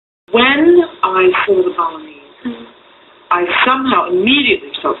when I saw the Balinese, I somehow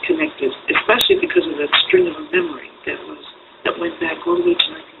immediately felt connected, especially because of that string of a memory that went back all the way to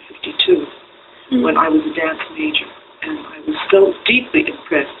 1952, when I was a dance major, and I was so deeply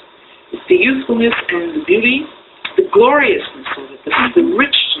impressed with the youthfulness and the beauty, the gloriousness of it, the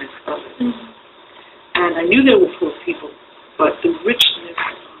richness of it. And I knew there were poor people, but the richness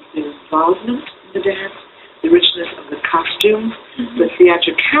of their involvement in the dance, the richness of the costumes, the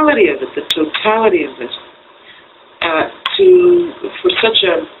theatricality of it, the totality of it, for such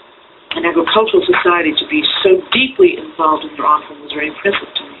an agricultural society to be so deeply involved in their art form was very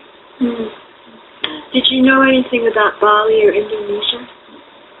impressive to me. Did you know anything about Bali or Indonesia?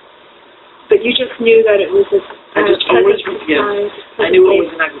 But you just knew that it was I just always, I knew it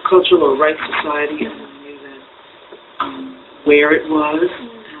was an agricultural or rice society, and I knew that where it was, and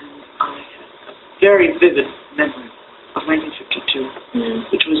I had a very vivid memory of 1952,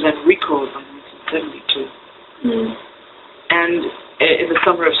 which was then recalled by 1972. And in the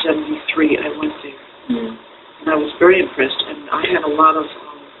summer of 73, I went there, and I was very impressed, and I had a lot of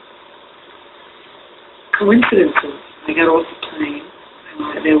coincidences. I got off the plane,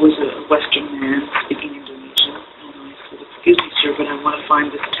 and there was a Western man speaking Indonesian, and I said, "Excuse me, sir, but I want to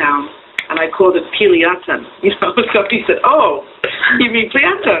find this town." And I called it Piliatan, So he said, "Oh, you mean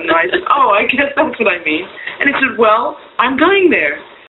Piliatan?" And I said, "Oh, I guess that's what I mean." And he said, "Well, I'm going there."